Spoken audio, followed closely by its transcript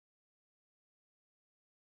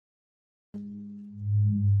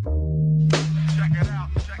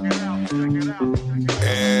And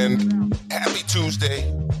happy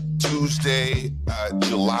Tuesday,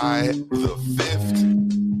 July the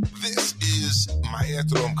 5th. This is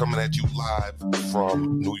Maestro. I'm coming at you live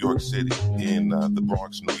from New York City in the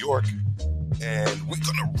Bronx, New York. And we're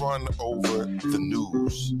going to run over the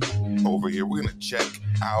news over here. We're going to check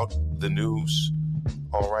out the news.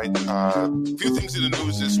 All right. A few things in the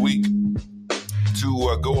news this week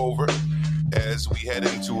to go over as we head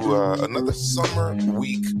into another summer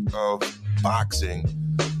week of boxing.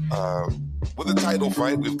 With a title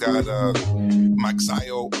fight, we've got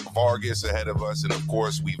Magsayo Vargas ahead of us. And, of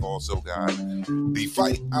course, we've also got the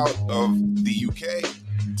fight out of the UK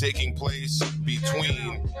taking place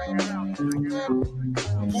between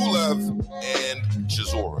Pulev and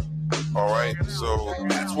Chisora. All right, so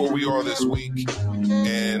that's where we are this week.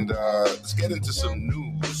 And let's get into some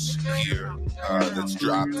news here that's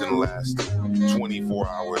dropped in the last 24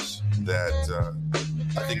 hours that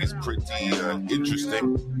I think is pretty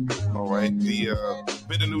interesting. All right, the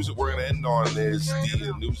bit of news that we're going to end on is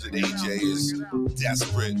the news that AJ is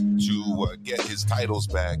desperate to get his titles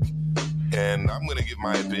back. And I'm going to give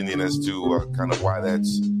my opinion as to kind of why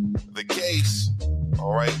that's the case.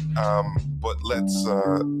 All right, but let's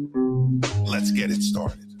get it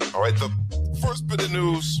started. All right, the first bit of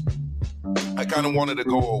news I kind of wanted to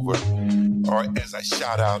go over, all right, as I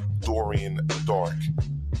shout out Dorian Dark,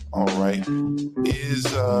 all right, is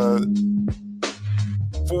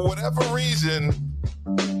for whatever reason,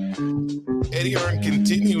 Eddie Hearn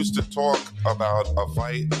continues to talk about a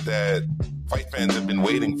fight that fight fans have been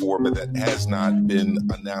waiting for, but that has not been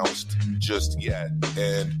announced just yet.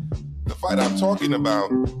 And the fight I'm talking about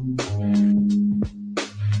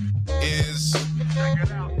is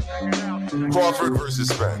Crawford versus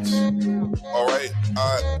Spence. All right.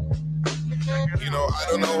 I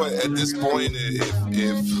don't know at this point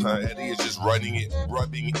if Eddie is just rubbing it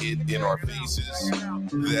in our faces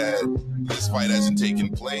that this fight hasn't taken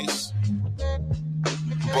place.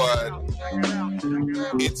 But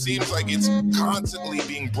it seems like it's constantly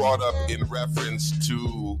being brought up in reference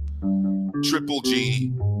to Triple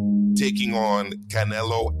G taking on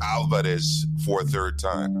Canelo Alvarez for a third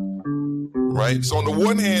time, right? So on the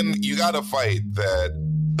one hand, you got a fight that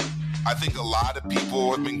I think a lot of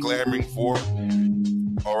people have been clamoring for,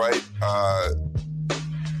 all right? I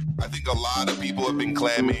think a lot of people have been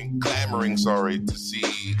clamoring, to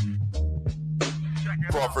see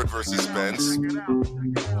Crawford versus Spence.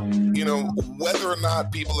 Whether or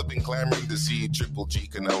not people have been clamoring to see Triple G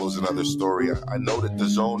Canelo is another story. I know that the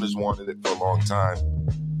Zone has wanted it for a long time.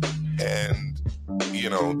 And,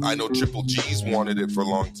 I know Triple G's wanted it for a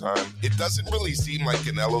long time. It doesn't really seem like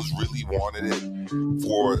Canelo's really wanted it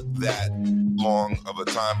for that long of a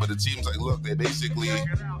time. But it seems like, look, they basically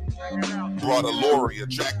brought a lorry, a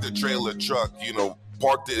tractor trailer truck,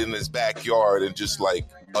 parked it in his backyard and just like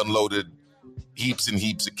unloaded heaps and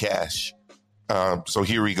heaps of cash. So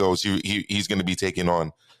here he goes. He's going to be taking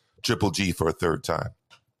on Triple G for a third time.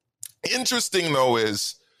 Interesting, though,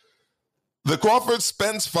 is the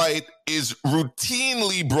Crawford-Spence fight is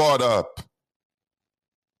routinely brought up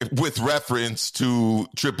with reference to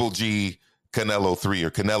Triple G Canelo 3, or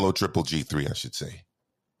Canelo Triple G 3, I should say.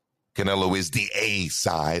 Canelo is the A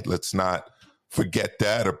side. Let's not forget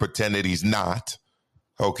that or pretend that he's not.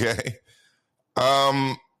 Okay?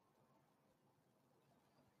 I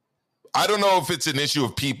don't know if it's an issue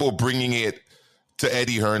of people bringing it to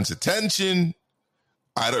Eddie Hearn's attention.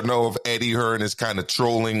 I don't know if Eddie Hearn is kind of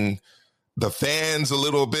trolling the fans a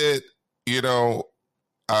little bit,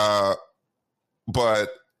 but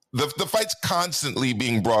the fight's constantly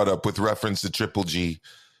being brought up with reference to Triple G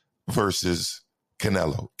versus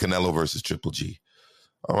Canelo versus Triple G.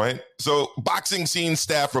 All right. So boxing scene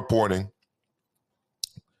staff reporting.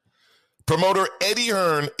 Promoter Eddie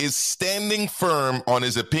Hearn is standing firm on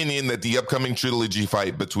his opinion that the upcoming trilogy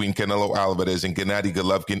fight between Canelo Alvarez and Gennady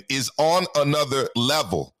Golovkin is on another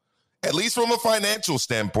level, at least from a financial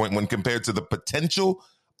standpoint, when compared to the potential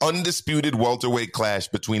undisputed welterweight clash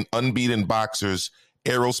between unbeaten boxers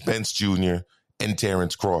Errol Spence Jr. and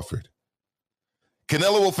Terrence Crawford.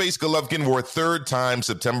 Canelo will face Golovkin for a third time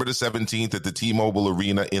September the 17th at the T-Mobile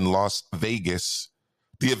Arena in Las Vegas.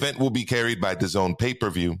 The event will be carried by DAZN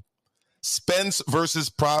pay-per-view. Spence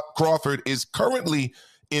versus Crawford is currently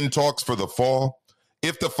in talks for the fall.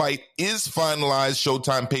 If the fight is finalized,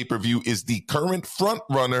 Showtime pay-per-view is the current front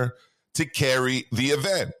runner to carry the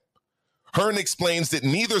event. Hearn explains that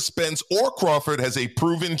neither Spence or Crawford has a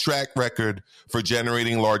proven track record for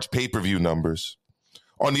generating large pay-per-view numbers.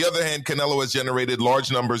 On the other hand, Canelo has generated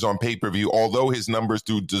large numbers on pay-per-view, although his numbers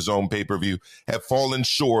through DAZN pay-per-view have fallen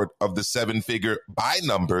short of the seven-figure buy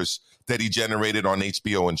numbers that he generated on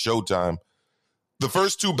HBO and Showtime. The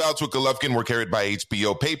first two bouts with Golovkin were carried by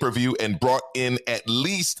HBO pay-per-view and brought in at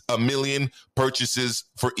least 1 million purchases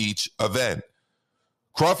for each event.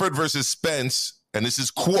 Crawford versus Spence, and this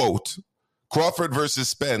is quote, Crawford versus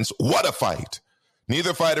Spence, what a fight.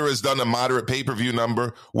 Neither fighter has done a moderate pay-per-view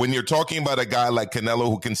number. When you're talking about a guy like Canelo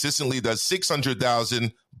who consistently does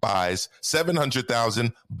 600,000 buys,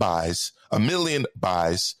 700,000 buys, 1 million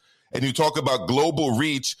buys, and you talk about global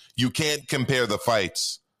reach, you can't compare the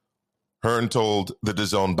fights. Hearn told the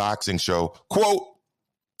DAZN boxing show, quote,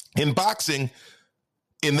 in boxing,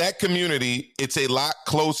 in that community, it's a lot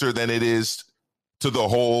closer than it is to the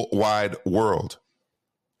whole wide world.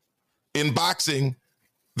 In boxing,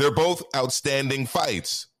 they're both outstanding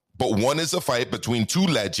fights, but one is a fight between two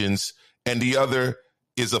legends and the other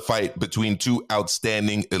is a fight between two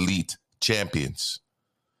outstanding elite champions.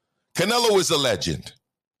 Canelo is a legend.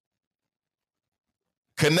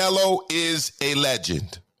 Canelo is a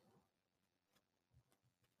legend.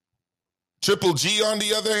 Triple G, on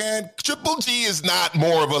the other hand, Triple G is not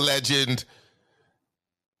more of a legend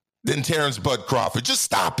than Terrence Bud Crawford. Just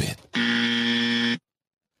stop it.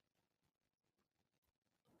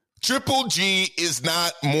 Triple G is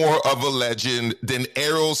not more of a legend than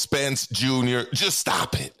Errol Spence Jr. Just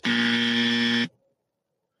stop it.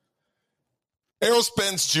 Errol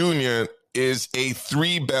Spence Jr. is a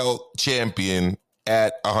 3-belt champion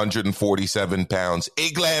at 147 pounds,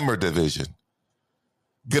 a glamour division.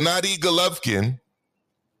 Gennady Golovkin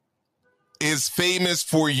is famous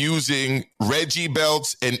for using Reggie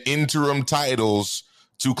belts and interim titles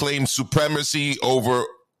to claim supremacy over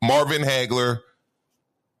Marvin Hagler,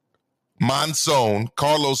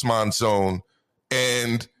 Carlos Monzon,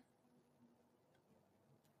 and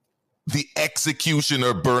the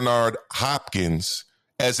executioner Bernard Hopkins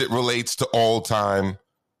as it relates to all-time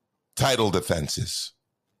title defenses.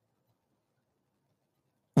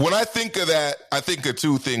 When I think of that, I think of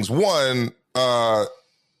two things. One,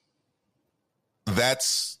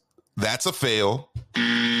 that's a fail.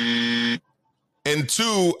 And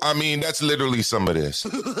two, I mean, that's literally some of this.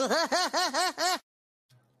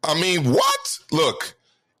 I mean, what? Look,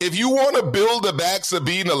 if you want to build a backs of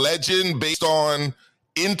being a legend based on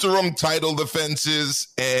interim title defenses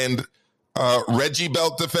and Reggie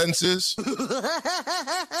belt defenses,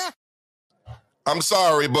 I'm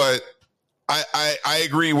sorry, but I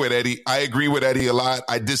agree with Eddie. I agree with Eddie a lot.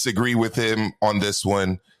 I disagree with him on this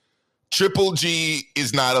one. Triple G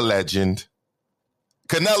is not a legend.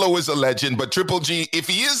 Canelo is a legend, but Triple G, if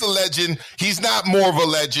he is a legend, he's not more of a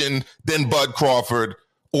legend than Bud Crawford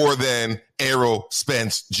or than Errol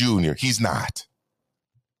Spence Jr. He's not.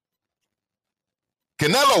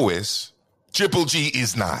 Canelo is. Triple G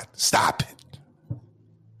is not. Stop it.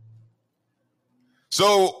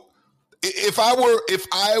 So if I were,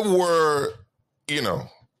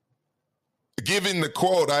 given the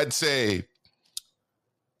quote, I'd say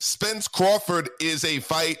Spence Crawford is a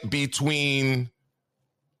fight between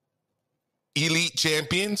elite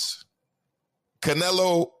champions.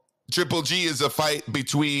 Canelo Triple G is a fight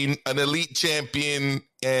between an elite champion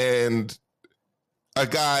and a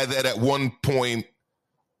guy that at one point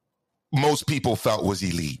most people felt was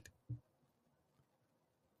elite.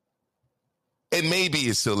 And maybe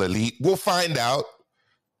is still elite. We'll find out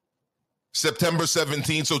September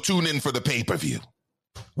 17th, so tune in for the pay-per-view.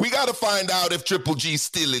 We got to find out if Triple G is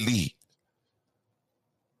still elite.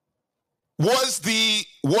 Was the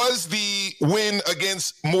win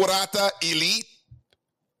against Murata elite?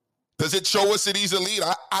 Does it show us that he's elite?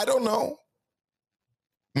 I don't know.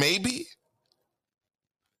 Maybe.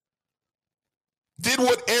 Did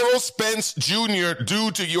what Errol Spence Jr.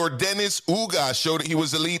 do to your Dennis Ugas show that he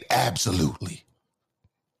was elite? Absolutely.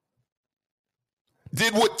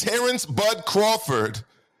 Did what Terrence Bud Crawford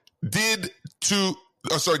did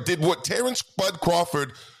what Terrence Bud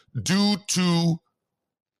Crawford do to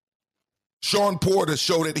Sean Porter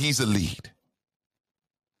show that he's elite?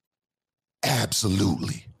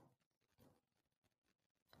 Absolutely.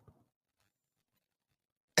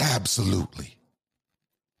 Absolutely.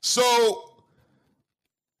 So,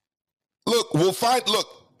 look,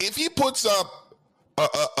 if he puts up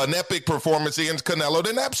an epic performance against Canelo,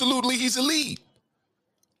 then absolutely he's elite.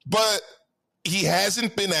 But he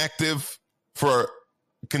hasn't been active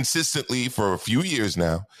consistently for a few years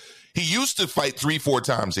now. He used to fight 3-4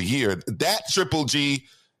 times a year. That Triple G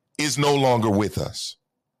is no longer with us.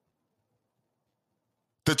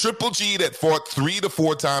 The Triple G that fought 3 to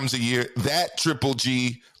 4 times a year, that Triple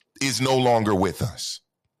G is no longer with us.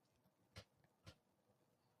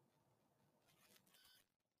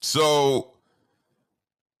 So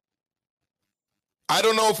I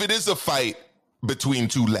don't know if it is a fight between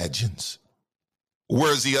two legends,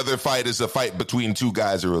 whereas the other fight is a fight between two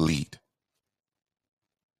guys who are elite.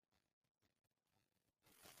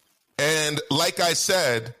 And like I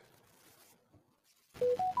said,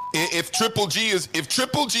 if Triple G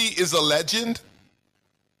is a legend,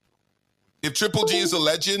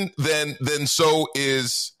 then so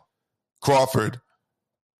is Crawford,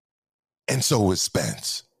 and so is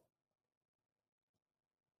Spence.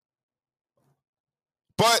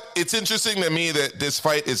 But it's interesting to me that this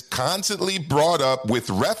fight is constantly brought up with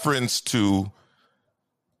reference to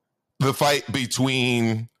the fight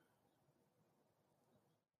between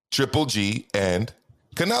Triple G and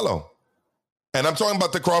Canelo. And I'm talking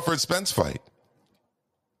about the Crawford-Spence fight.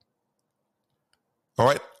 All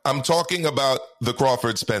right? I'm talking about the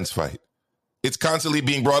Crawford-Spence fight. It's constantly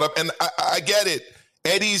being brought up, and I get it.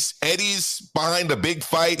 Eddie's behind a big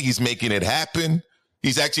fight. He's making it happen.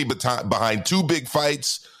 He's actually behind two big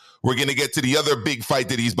fights. We're going to get to the other big fight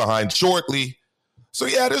that he's behind shortly. So,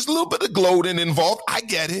 yeah, there's a little bit of gloating involved. I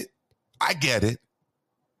get it.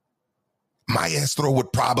 Maestro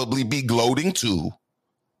would probably be gloating too.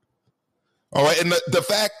 All right, and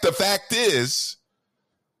the fact is,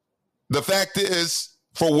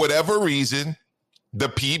 for whatever reason, the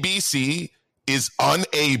PBC is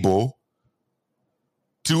unable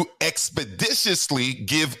to expeditiously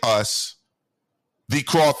give us the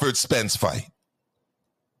Crawford-Spence fight.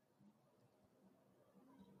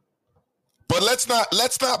 But let's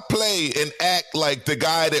not play and act like the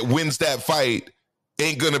guy that wins that fight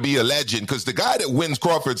ain't going to be a legend, because the guy that wins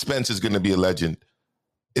Crawford-Spence is going to be a legend,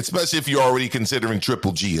 especially if you're already considering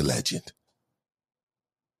Triple G a legend.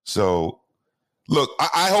 So, look,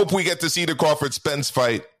 I hope we get to see the Crawford-Spence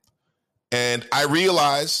fight. And I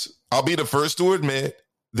realize, I'll be the first to admit,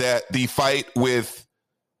 that the fight with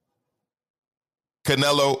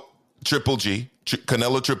Canelo Triple G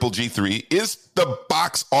 3 is the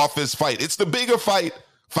box office fight. It's the bigger fight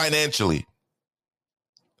financially.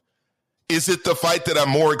 Is it the fight that I'm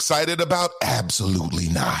more excited about? Absolutely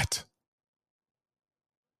not.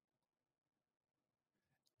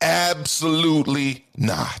 Absolutely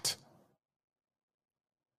not.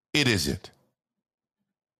 It isn't.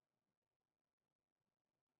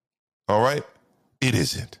 All right? It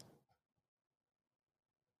isn't.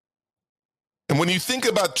 And when you think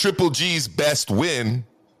about Triple G's best win,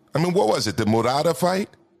 I mean, what was it? The Murata fight?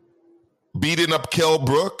 Beating up Kell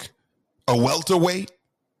Brook? A welterweight?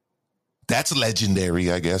 That's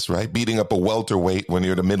legendary, I guess, right? Beating up a welterweight when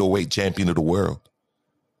you're the middleweight champion of the world.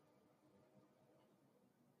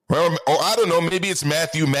 Well, or I don't know, maybe it's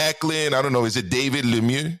Matthew Macklin. I don't know. Is it David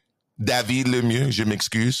Lemieux? David Lemieux, je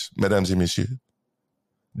m'excuse, mesdames et messieurs.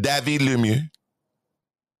 David Lemieux.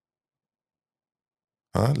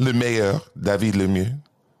 Le meilleur, David Lemieux.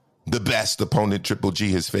 The best opponent Triple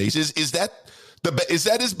G has faced. Is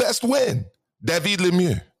that his best win? David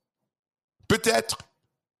Lemieux. Peut-être.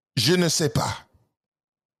 Je ne sais pas.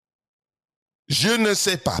 Je ne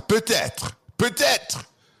sais pas. Peut-être. Peut-être.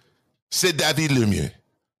 C'est David Lemieux.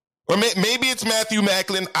 Or maybe it's Matthew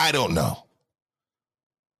Macklin. I don't know.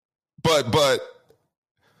 But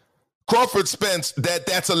Crawford-Spence,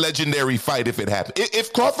 that's a legendary fight if it happened.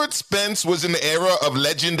 If Crawford-Spence was in the era of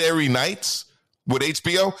legendary nights with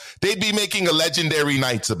HBO, they'd be making a legendary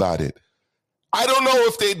nights about it. I don't know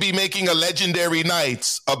if they'd be making a legendary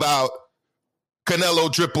nights about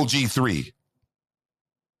Canelo Triple G 3.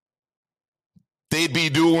 They'd be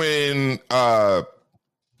doing, their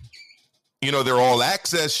all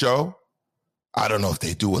access show. I don't know if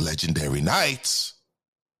they do a legendary nights.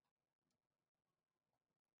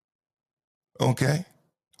 Okay.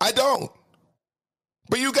 I don't.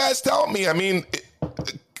 But you guys tell me, I mean,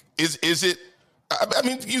 is it, I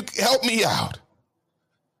mean, you help me out.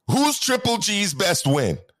 Who's Triple G's best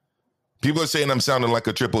win? People are saying I'm sounding like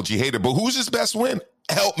a Triple G hater, but who's his best win?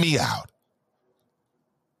 Help me out.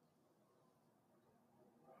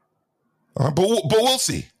 But we'll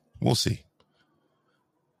see. We'll see.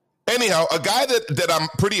 Anyhow, a guy that I'm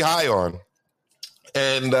pretty high on,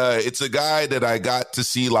 and it's a guy that I got to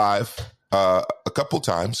see live a couple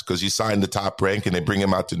times because he signed the Top Rank and they bring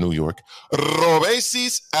him out to New York.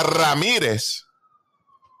 Robeisy Ramirez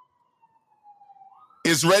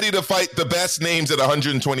is ready to fight the best names at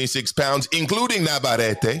 126 pounds, including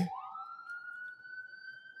Navarrete.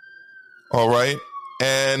 All right.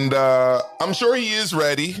 And I'm sure he is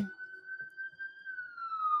ready.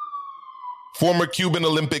 Former Cuban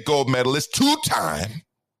Olympic gold medalist, 2-time.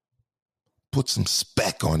 Put some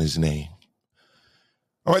spec on his name.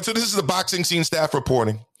 All right, so this is the Boxing Scene staff reporting. Robeisy Ramirez is ready to fight the best names at 126 pounds, including Navarrete.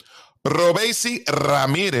 All right. And I'm sure he is ready. Former Cuban Olympic gold medalist, 2-time. Put some spec on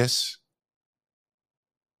his name. All right, so this is the Boxing Scene staff reporting.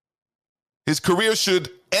 Robeisy Ramirez his career should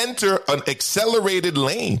enter an accelerated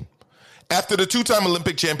lane after the two-time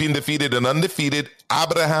Olympic champion defeated an undefeated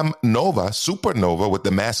Abraham Nova, Supernova, with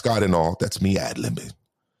the mascot and all. That's me ad-libbing.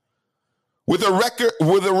 With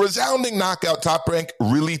a resounding knockout, Top Rank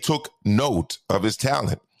really took note of his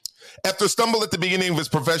talent. After a stumble at the beginning of his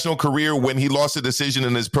professional career when he lost a decision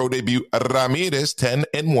in his pro debut, Ramirez,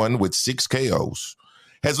 10-1 with 6 KOs,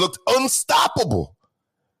 has looked unstoppable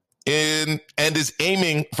and is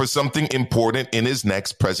aiming for something important in his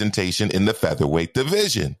next presentation in the featherweight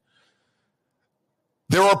division.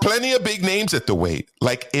 There are plenty of big names at the weight,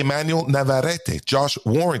 like Emmanuel Navarrete, Josh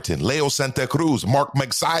Warrington, Leo Santa Cruz, Mark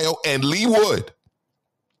Magsayo, and Lee Wood.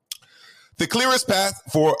 The clearest path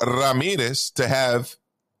for Ramirez to have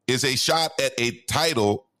is a shot at a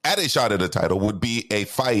title, would be a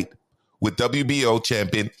fight with WBO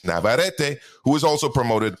champion Navarrete, who is also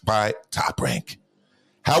promoted by Top Rank.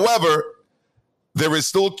 However, there is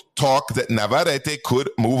still talk that Navarrete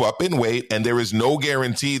could move up in weight, and there is no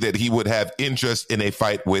guarantee that he would have interest in a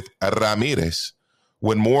fight with Ramirez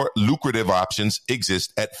when more lucrative options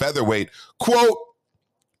exist at featherweight. Quote,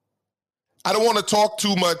 I don't want to talk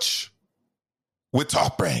too much with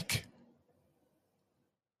Top Rank.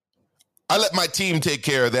 I let my team take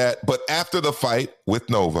care of that, but after the fight with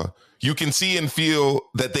Nova, you can see and feel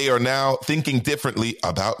that they are now thinking differently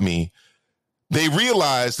about me. They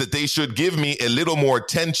realize that they should give me a little more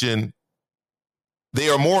attention. They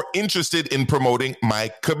are more interested in promoting my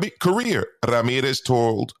career, Ramirez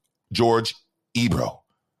told George Ebro.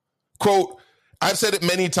 Quote, I've said it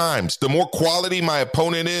many times. The more quality my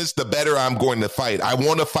opponent is, the better I'm going to fight. I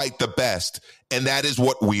want to fight the best, and that is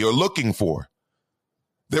what we are looking for.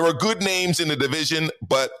 There are good names in the division,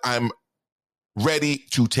 but I'm ready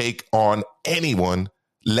to take on anyone.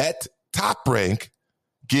 Let Top Rank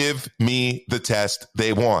give me the test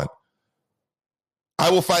they want.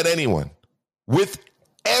 I will fight anyone. With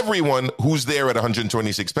everyone who's there at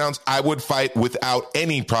 126 pounds, I would fight without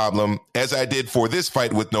any problem, as I did for this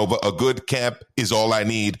fight with Nova. A good camp is all I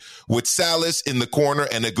need. With Salas in the corner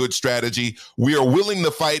and a good strategy, we are willing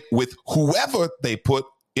to fight with whoever they put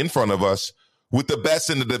in front of us, with the best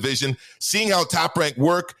in the division. Seeing how Top Rank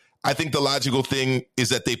work, I think the logical thing is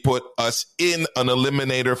that they put us in an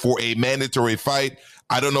eliminator for a mandatory fight.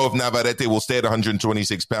 I don't know if Navarrete will stay at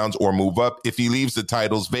 126 pounds or move up. If he leaves the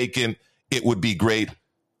titles vacant, it would be great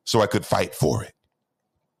so I could fight for it.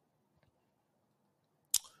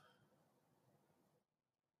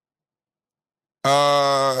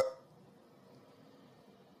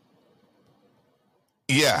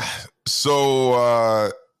 Yeah.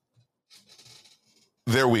 So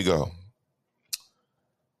there we go.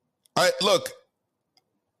 I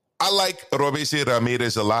like Robeisy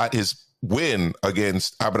Ramirez a lot. His win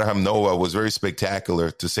against Abraham Nova was very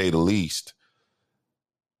spectacular, to say the least.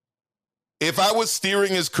 If I was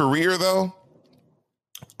steering his career, though,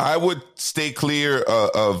 I would stay clear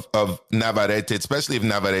of Navarrete, especially if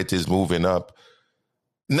Navarrete is moving up.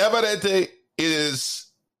 Navarrete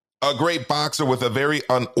is a great boxer with a very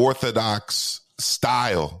unorthodox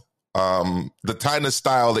style. The kind of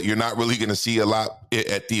style that you're not really going to see a lot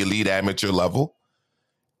at the elite amateur level.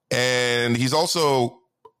 And he's also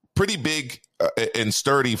pretty big and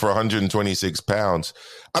sturdy for 126 pounds.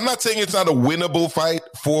 I'm not saying it's not a winnable fight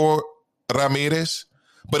for Ramirez,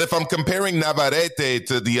 but if I'm comparing Navarrete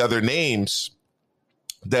to the other names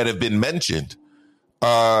that have been mentioned,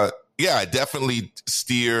 I definitely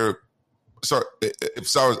steer. Sorry,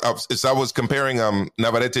 if I was comparing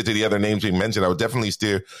Navarrete to the other names we mentioned, I would definitely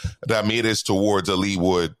steer Ramirez towards a Lee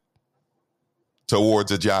Wood,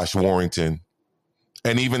 towards a Josh Warrington,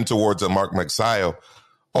 and even towards a Mark Magsayo.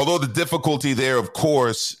 Although the difficulty there, of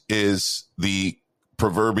course, is the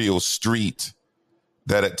proverbial street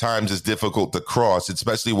that at times is difficult to cross,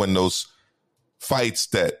 especially when those fights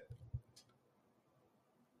that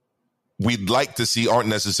we'd like to see aren't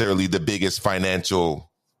necessarily the biggest financial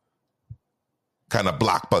kind of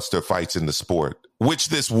blockbuster fights in the sport, which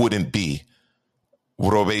this wouldn't be.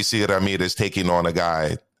 Robeisy Ramirez taking on a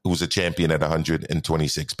guy who's a champion at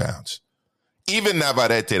 126 pounds. Even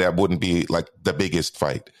Navarrete, that wouldn't be like the biggest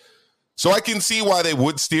fight. So I can see why they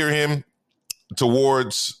would steer him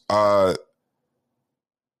towards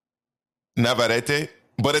Navarrete.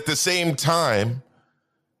 But at the same time,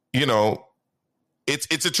 you know,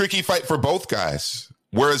 it's a tricky fight for both guys.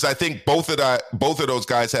 Whereas I think both of those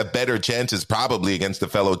guys have better chances probably against the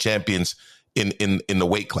fellow champions in the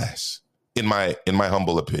weight class, in my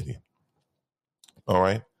humble opinion. All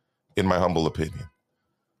right? In my humble opinion.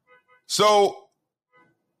 So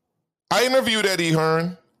I interviewed Eddie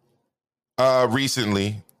Hearn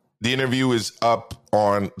recently. The interview is up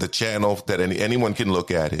on the channel that anyone can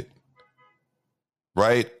look at it.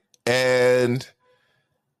 right? And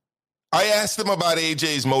I asked him about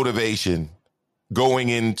AJ's motivation going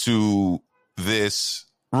into this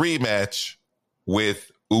rematch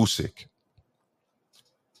with Usyk.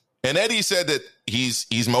 And Eddie said that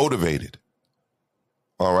he's motivated.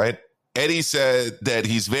 All right. Eddie said that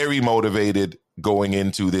he's very motivated going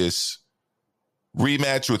into this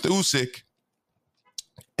rematch with Usyk.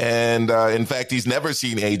 And in fact, he's never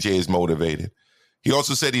seen AJ as motivated. He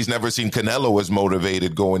also said he's never seen Canelo as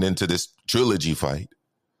motivated going into this trilogy fight.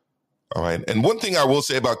 All right. And one thing I will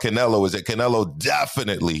say about Canelo is that Canelo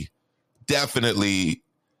definitely,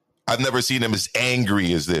 I've never seen him as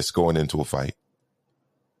angry as this going into a fight.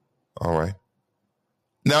 All right.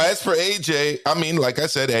 Now, as for AJ, I mean, like I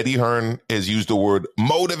said, Eddie Hearn has used the word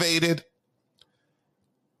motivated.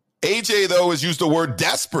 AJ, though, has used the word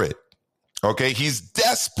desperate. Okay. He's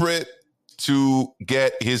desperate to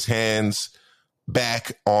get his hands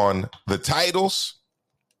back on the titles.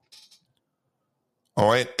 All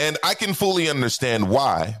right. And I can fully understand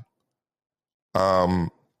why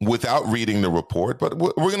without reading the report. But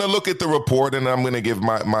we're going to look at the report and I'm going to give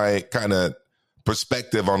my kind of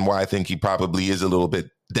perspective on why I think he probably is a little bit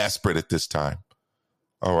desperate at this time.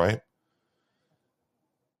 All right.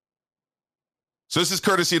 So this is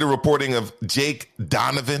courtesy of the reporting of Jake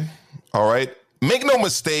Donovan. All right. Make no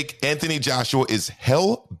mistake, Anthony Joshua is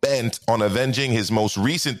hell-bent on avenging his most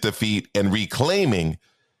recent defeat and reclaiming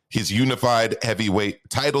his unified heavyweight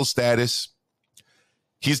title status.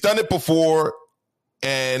 He's done it before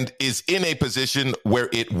and is in a position where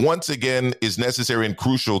it once again is necessary and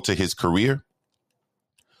crucial to his career.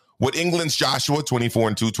 What England's Joshua,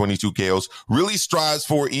 24-2, 22 KOs, really strives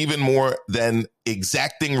for even more than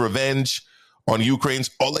exacting revenge on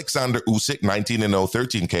Ukraine's Alexander Usyk, 19-0,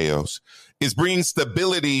 13 KOs, is bringing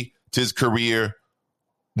stability to his career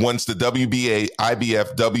once the WBA,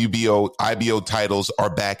 IBF, WBO, IBO titles are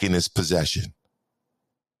back in his possession.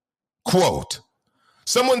 Quote,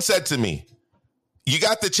 someone said to me, you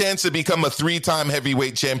got the chance to become a 3-time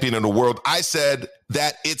heavyweight champion in the world. I said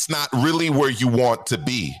that it's not really where you want to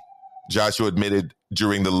be, Joshua admitted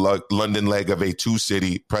during the London leg of a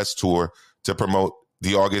 2-city press tour to promote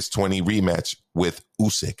the August 20 rematch with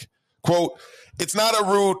Usyk. Quote, it's not a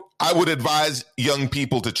route I would advise young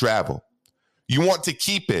people to travel. You want to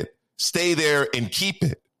keep it, stay there and keep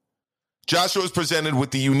it. Joshua is presented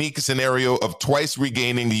with the unique scenario of twice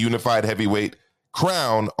regaining the unified heavyweight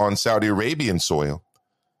crown on Saudi Arabian soil.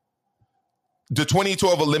 The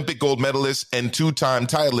 2012 Olympic gold medalist and 2-time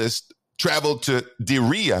titleist traveled to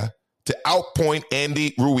Diriyah to outpoint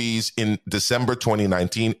Andy Ruiz in December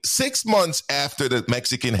 2019, 6 months after the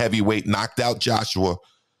Mexican heavyweight knocked out Joshua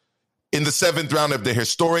in the 7th round of the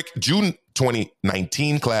historic June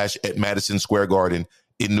 2019 clash at Madison Square Garden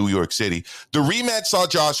in New York City. The rematch saw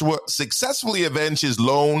Joshua successfully avenge his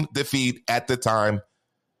lone defeat at the time,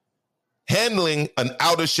 handling an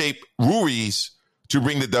out-of-shape Ruiz to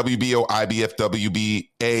bring the WBO, IBF,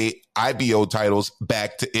 WBA, IBO titles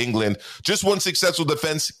back to England. Just one successful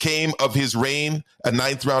defense came of his reign, a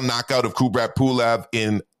 9th-round knockout of Kubrat Pulev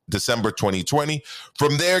in December 2020.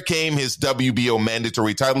 From there came his WBO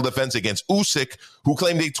mandatory title defense against Usyk, who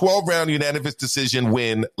claimed a 12-round unanimous decision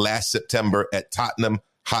win last September at Tottenham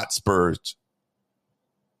Hotspur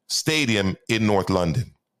Stadium in North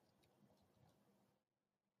London.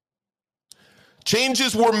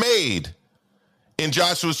 Changes were made in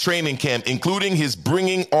Joshua's training camp, including his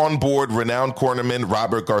bringing on board renowned cornerman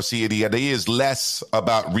Robert Garcia. The idea is less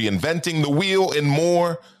about reinventing the wheel and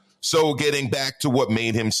more so getting back to what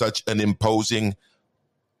made him such an imposing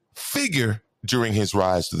figure during his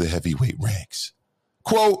rise to the heavyweight ranks.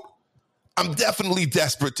 Quote, I'm definitely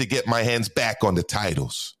desperate to get my hands back on the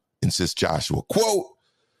titles, insists Joshua. Quote,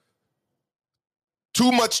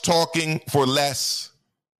 too much talking for me,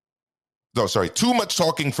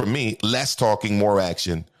 less talking, more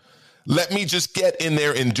action. Let me just get in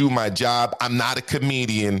there and do my job. I'm not a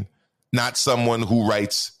comedian, not someone who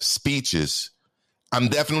writes speeches. I'm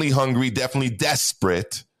definitely hungry, definitely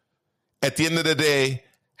desperate. At the end of the day,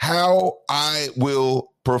 how I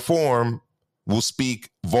will perform will speak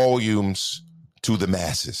volumes to the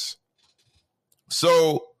masses.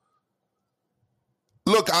 So,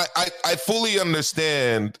 look, I fully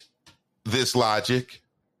understand this logic.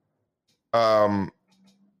 I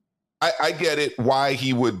get it, why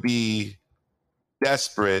he would be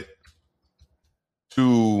desperate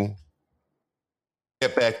to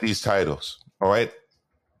get back these titles, all right?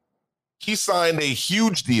 He signed a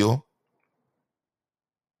huge deal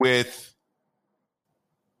with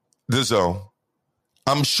DAZN.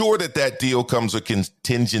 I'm sure that deal comes with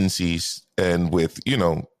contingencies and with,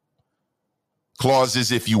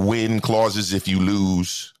 clauses if you win, clauses if you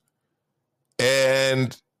lose.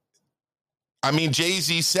 And I mean,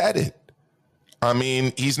 Jay-Z said it. I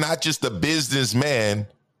mean, he's not just a businessman,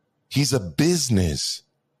 he's a business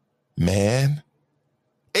man.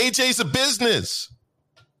 AJ's a business,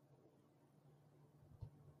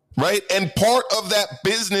 right? And part of that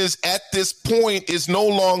business at this point is no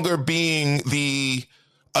longer being the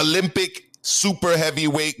Olympic super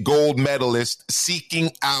heavyweight gold medalist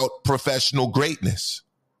seeking out professional greatness.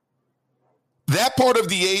 That part of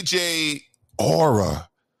the AJ aura,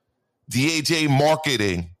 the AJ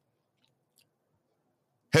marketing,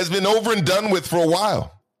 has been over and done with for a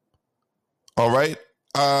while. All right?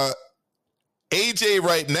 AJ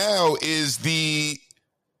right now is the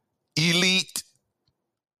elite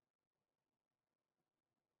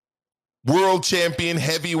world champion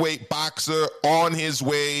heavyweight boxer on his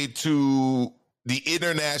way to the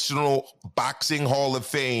International Boxing Hall of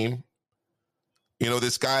Fame. You know,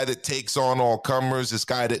 this guy that takes on all comers, this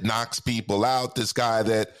guy that knocks people out, this guy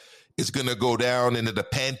that is going to go down into the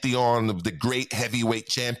pantheon of the great heavyweight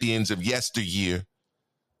champions of yesteryear.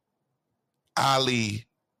 Ali,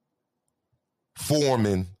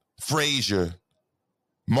 Foreman, Frazier,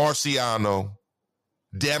 Marciano,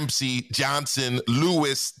 Dempsey, Johnson,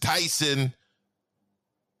 Lewis, Tyson,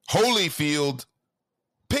 Holyfield.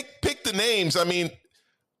 Pick the names. I mean,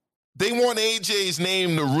 they want AJ's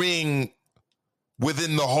name to ring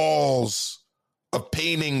within the halls of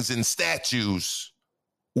paintings and statues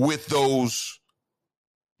with those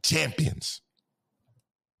champions.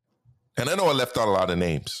 And I know I left out a lot of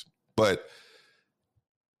names, but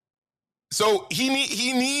so he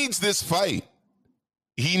needs this fight.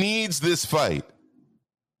 He needs this fight.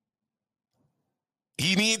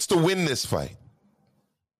 He needs to win this fight.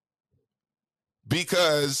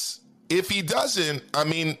 Because if he doesn't, I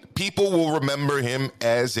mean, people will remember him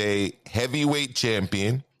as a heavyweight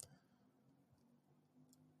champion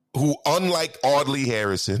who, unlike Audley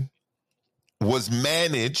Harrison, was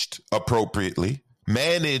managed appropriately,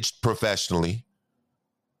 managed professionally,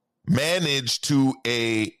 managed to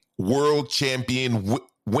a world championship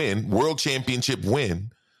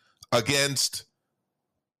win against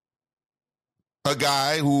a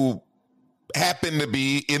guy who happened to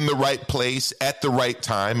be in the right place at the right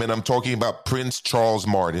time, and I'm talking about Prince Charles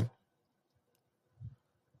Martin.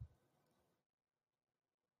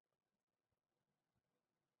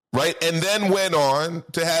 Right? And then went on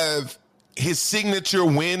to have his signature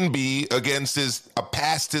win be against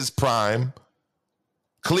past his prime,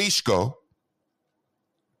 Klitschko,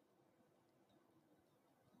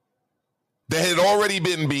 that had already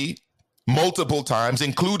been beat multiple times,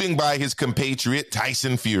 including by his compatriot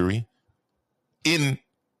Tyson Fury in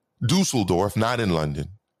Dusseldorf, not in London.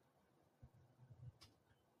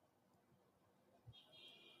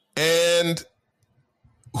 And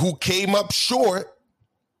who came up short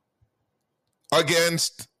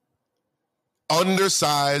against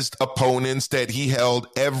undersized opponents that he held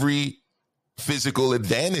every physical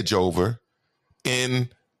advantage over in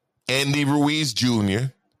Andy Ruiz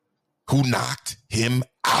Jr., who knocked him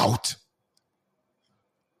out.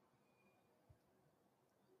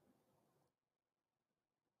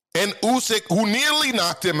 And Usyk, who nearly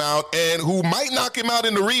knocked him out and who might knock him out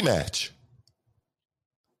in the rematch.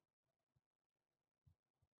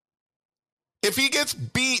 If he gets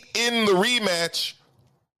beat in the rematch,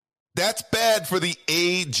 that's bad for the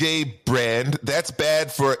AJ brand. That's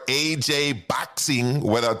bad for AJ boxing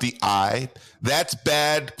without the I. That's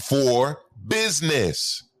bad for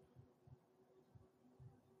business.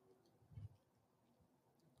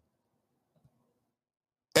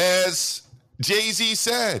 As Jay-Z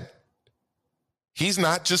said, he's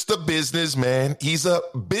not just a businessman, he's a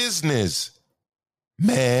business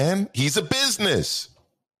man. He's a business.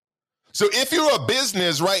 So if you're a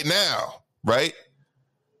business right now, right,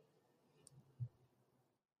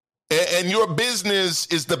 and your business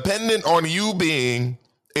is dependent on you being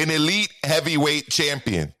an elite heavyweight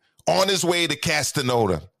champion on his way to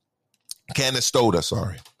Canastota,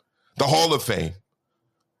 the Hall of Fame.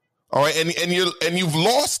 All right, and you've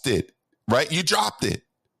lost it, right? You dropped it,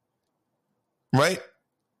 right?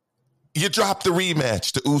 You dropped the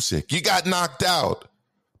rematch to Usyk. You got knocked out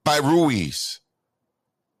by Ruiz.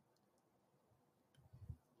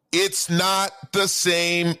 It's not the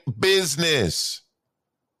same business.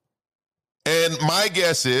 And my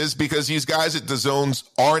guess is, because these guys at DAZN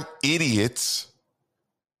aren't idiots,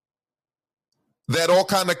 that all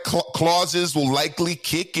kind of clauses will likely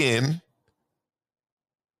kick in,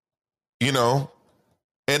 you know,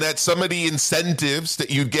 and that some of the incentives that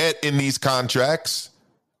you get in these contracts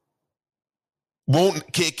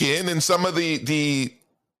won't kick in, and some of the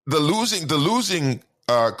the losing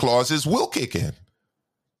clauses will kick in.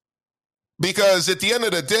 Because at the end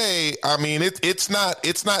of the day, I mean, it's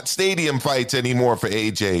not stadium fights anymore for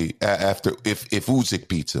AJ after if Usyk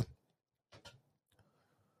beats him.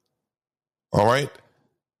 All right.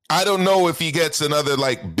 I don't know if he gets another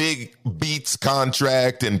like big beats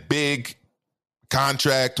contract and big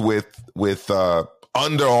contract with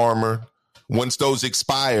Under Armour once those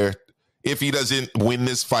expire, if he doesn't win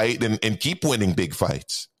this fight and keep winning big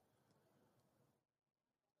fights.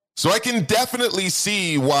 So I can definitely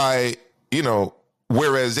see why,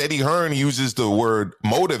 whereas Eddie Hearn uses the word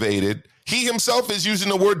motivated, he himself is using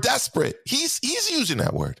the word desperate. He's using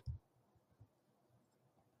that word.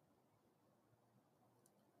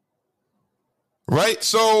 Right?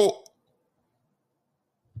 So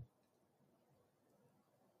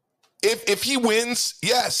if he wins,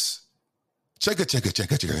 yes. Checka.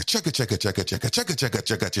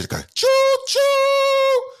 Choo choo.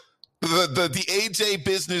 The AJ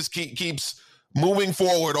business keeps moving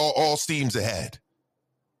forward, all steams ahead.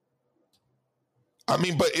 I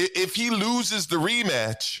mean, but if he loses the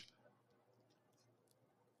rematch,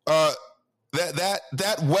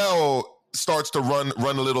 that well starts to run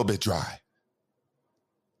a little bit dry.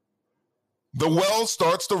 The well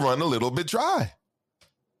starts to run a little bit dry.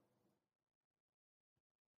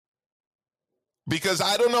 Because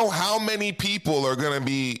I don't know how many people are going to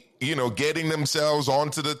be, getting themselves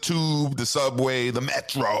onto the tube, the subway, the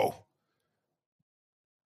metro,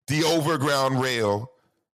 the overground rail,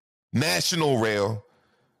 national rail,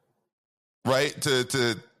 right?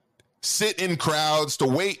 To sit in crowds, to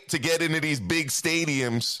wait to get into these big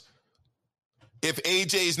stadiums if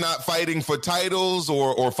AJ's not fighting for titles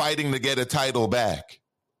or fighting to get a title back.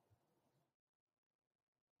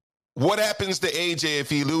 What happens to AJ if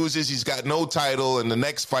he loses? He's got no title, and the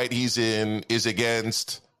next fight he's in is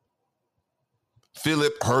against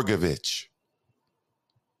Filip Hrgović,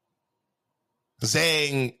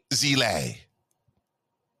 Zhang Zhilei,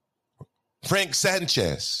 Frank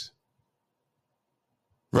Sanchez,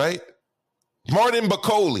 right? Martin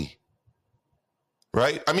Bakole,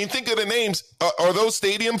 right? I mean, think of the names. Are those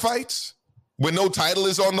stadium fights when no title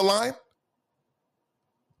is on the line?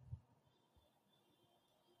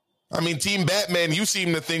 I mean, Team Batman, you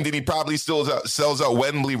seem to think that he probably still sells out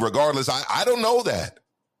Wembley regardless. I don't know that.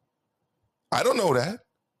 I don't know that.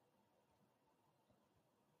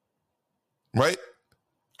 Right?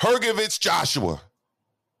 Hrgović Joshua,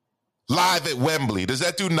 live at Wembley. Does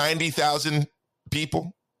that do 90,000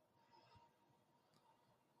 people?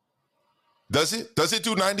 Does it? Does it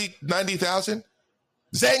do 90,000?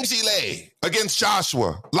 Zhang Zhilei against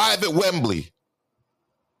Joshua, live at Wembley.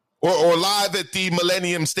 Or live at the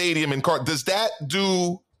Millennium Stadium in does that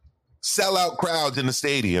do sellout crowds in the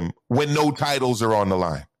stadium when no titles are on the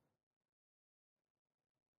line?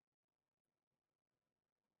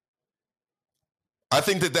 I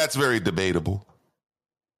think that that's very debatable.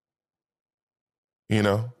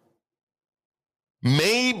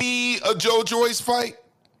 Maybe a Joe Joyce fight.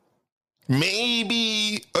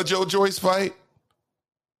 Maybe a Joe Joyce fight.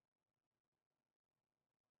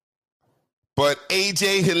 But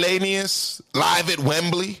AJ Helenius live at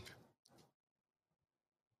Wembley,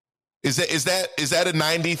 is that a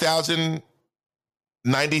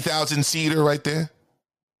 90,000 seater right there?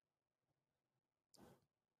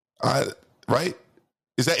 Right?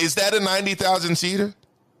 Is that a 90,000 seater?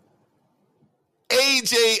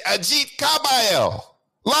 AJ Ajit Kabayel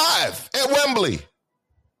live at Wembley.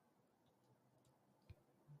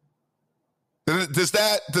 Does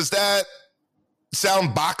that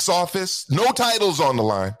sound box office? No titles on the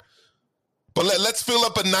line. But let's fill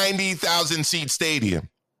up a 90,000 seat stadium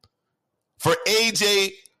for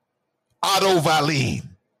AJ Otto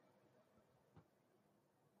Wallin.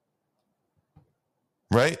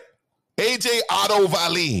 Right? AJ Otto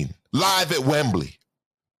Wallin live at Wembley.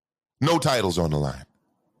 No titles on the line.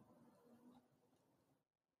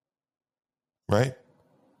 Right?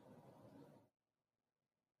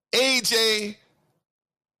 AJ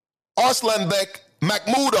Arslanbek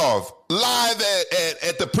Makhmudov live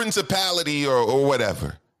at the Principality or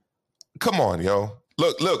whatever. Come on, yo.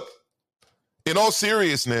 Look. In all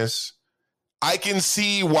seriousness, I can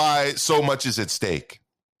see why so much is at stake.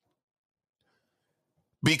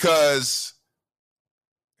 Because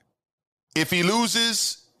if he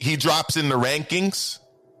loses, he drops in the rankings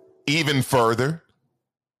even further.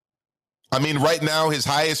 I mean, right now, his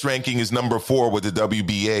highest ranking is number 4 with the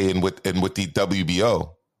WBA and with the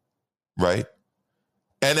WBO. Right?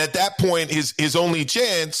 And at that point, his only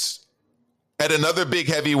chance at another big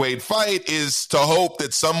heavyweight fight is to hope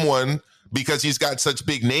that someone, because he's got such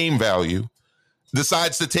big name value,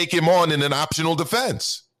 decides to take him on in an optional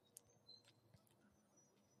defense.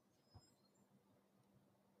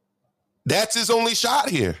 That's his only shot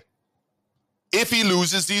here if he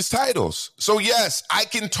loses these titles. So yes, I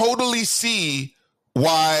can totally see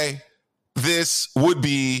why this would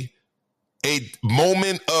be a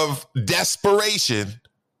moment of desperation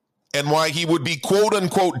and why he would be quote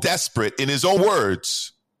unquote desperate in his own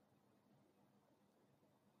words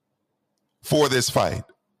for this fight,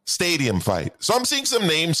 stadium fight. So I'm seeing some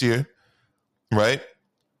names here, right?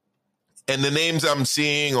 And the names I'm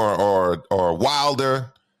seeing are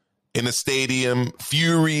Wilder in a stadium,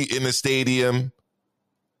 Fury in a stadium,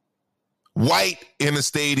 White in a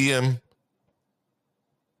stadium.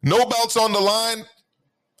 No belts on the line.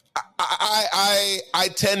 I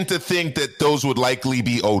tend to think that those would likely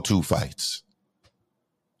be O2 fights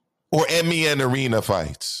or MEN Arena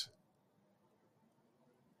fights.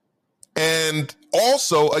 And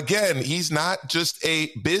also, again, he's not just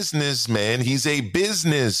a businessman. He's a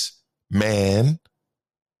businessman.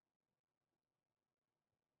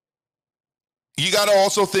 You got to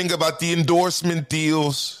also think about the endorsement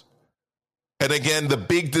deals. And again, the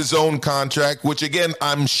big DAZN contract, which again,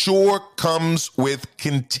 I'm sure comes with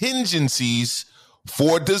contingencies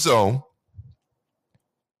for DAZN.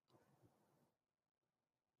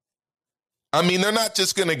 I mean, they're not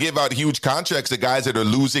just going to give out huge contracts to guys that are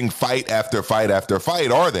losing fight after fight after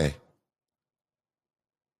fight, are they?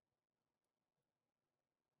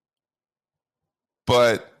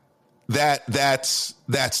 But that's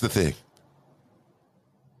the thing.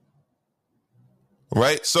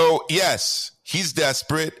 Right? So, yes, he's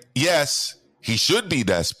desperate. Yes, he should be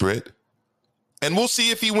desperate. And we'll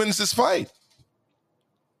see if he wins this fight.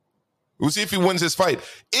 We'll see if he wins this fight.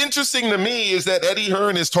 Interesting to me is that Eddie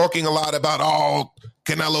Hearn is talking a lot about,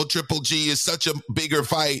 Canelo Triple G is such a bigger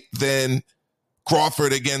fight than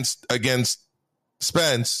Crawford against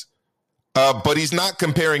Spence. But he's not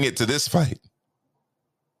comparing it to this fight.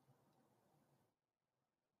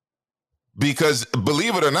 Because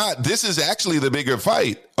believe it or not, this is actually the bigger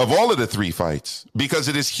fight of all of the three fights because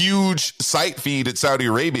it is huge site fee that Saudi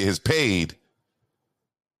Arabia has paid.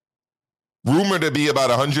 Rumored to be about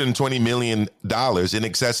 $120 million, in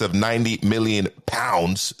excess of 90 million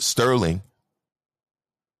pounds sterling.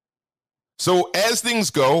 So as things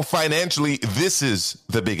go, financially, this is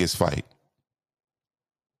the biggest fight.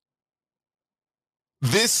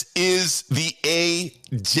 This is the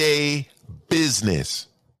AJ business.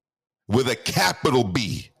 With a capital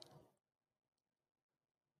B.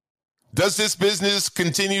 Does this business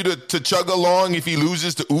continue to chug along if he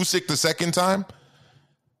loses to Usyk the second time?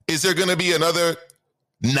 Is there going to be another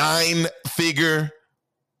 9-figure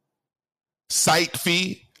site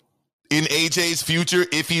fee in AJ's future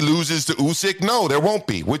if he loses to Usyk? No, there won't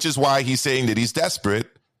be, which is why he's saying that he's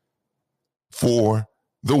desperate for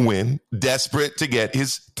the win, desperate to get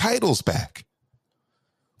his titles back.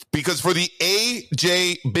 Because for the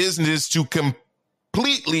AJ business to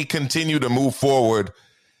completely continue to move forward,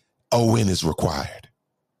 a win is required.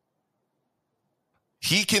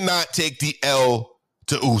 He cannot take the L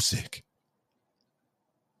to Usyk.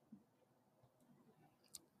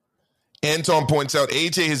 Anton points out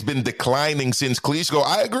AJ has been declining since Klitschko.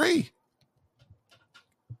 I agree.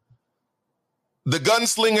 The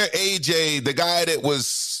gunslinger AJ, the guy that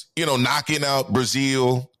was, knocking out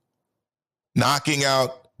Brazil, knocking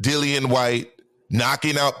out Dillian White,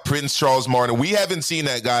 knocking out Prince Charles Martin. We haven't seen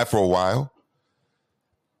that guy for a while.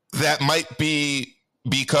 That might be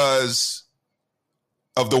because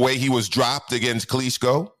of the way he was dropped against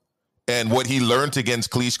Klitschko and what he learned against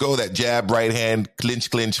Klitschko, that jab, right hand, clinch,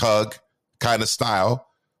 hug kind of style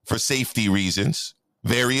for safety reasons.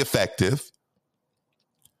 Very effective.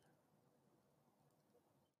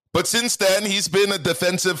 But since then, he's been a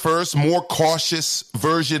defensive first, more cautious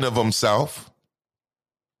version of himself.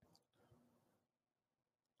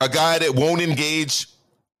 A guy that won't engage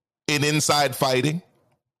in inside fighting.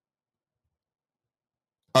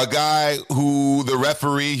 A guy who the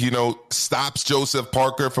referee, stops Joseph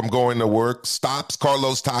Parker from going to work, stops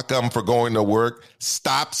Carlos Takam from going to work,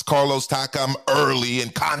 stops Carlos Takam early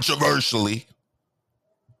and controversially.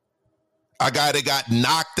 A guy that got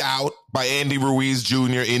knocked out by Andy Ruiz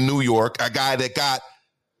Jr. in New York. A guy that got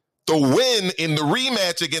the win in the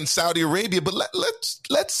rematch against Saudi Arabia. But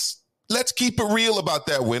let's keep it real about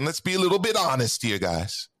that win. Let's be a little bit honest here,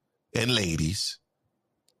 guys and ladies.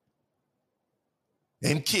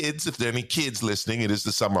 And kids, if there are any kids listening, it is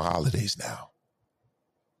the summer holidays now.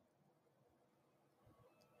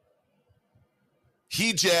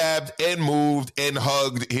 He jabbed and moved and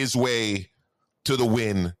hugged his way to the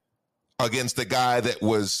win against a guy that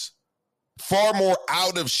was far more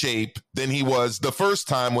out of shape than he was the first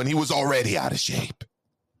time when he was already out of shape.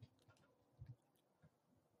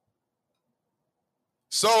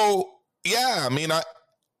 So Yeah, I mean,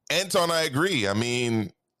 Anton, I agree. I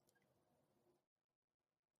mean,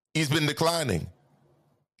 he's been declining.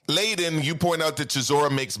 Layden, you point out that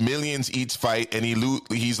Chisora makes millions each fight and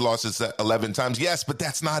he's lost it 11 times. Yes, but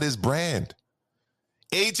that's not his brand.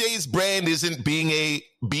 AJ's brand isn't being a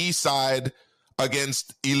B side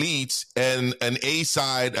against elites and an A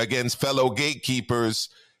side against fellow gatekeepers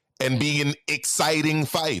and being exciting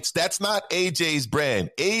fights. That's not AJ's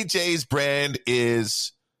brand. AJ's brand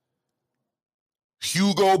is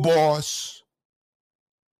Hugo Boss,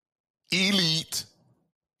 elite,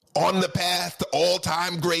 on the path to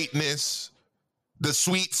all-time greatness, the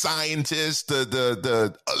sweet scientist,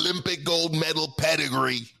 the Olympic gold medal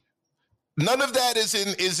pedigree. None of that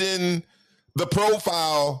is in the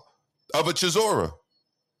profile of a Chisora.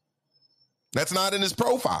 That's not in his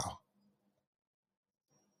profile.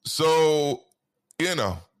 So, you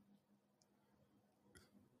know,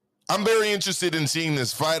 I'm very interested in seeing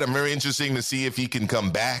this fight. I'm very interested to see if he can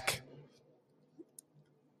come back.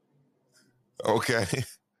 Okay.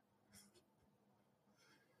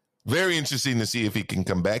 Very interesting to see if he can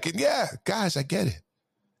come back. And yeah, guys, I get it.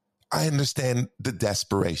 I understand the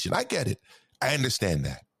desperation. I get it. I understand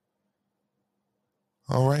that.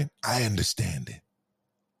 All right? I understand it.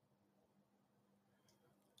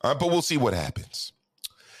 All right, but we'll see what happens.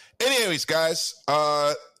 Anyways, guys,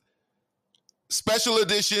 special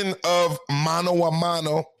edition of Mano a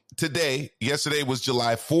Mano today. Yesterday was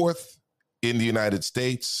July 4th in the United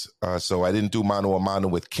States, so I didn't do Mano a Mano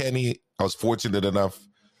with Kenny. I was fortunate enough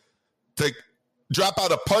to drop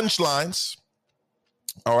out of punchlines.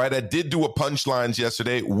 All right, I did do a punchlines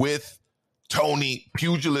yesterday with Tony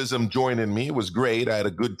Pugilism joining me. It was great. I had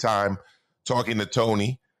a good time talking to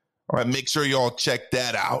Tony. All right, make sure y'all check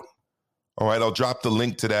that out. All right, I'll drop the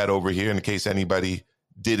link to that over here in case anybody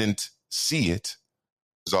didn't see it.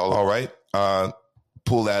 It's all right.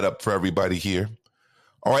 Pull that up for everybody here.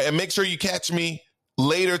 All right, and make sure you catch me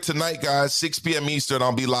later tonight, guys, 6 p.m. Eastern.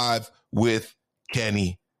 I'll be live with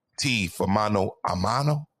Kenny T for Mano a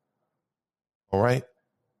Mano. All right.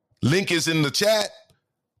 Link is in the chat.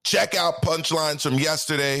 Check out punchlines from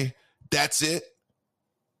yesterday. That's it.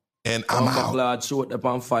 And I'm out. Glad shoot up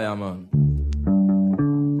on fire, man.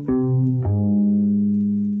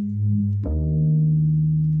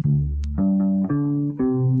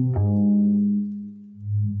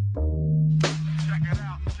 Check it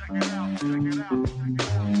out.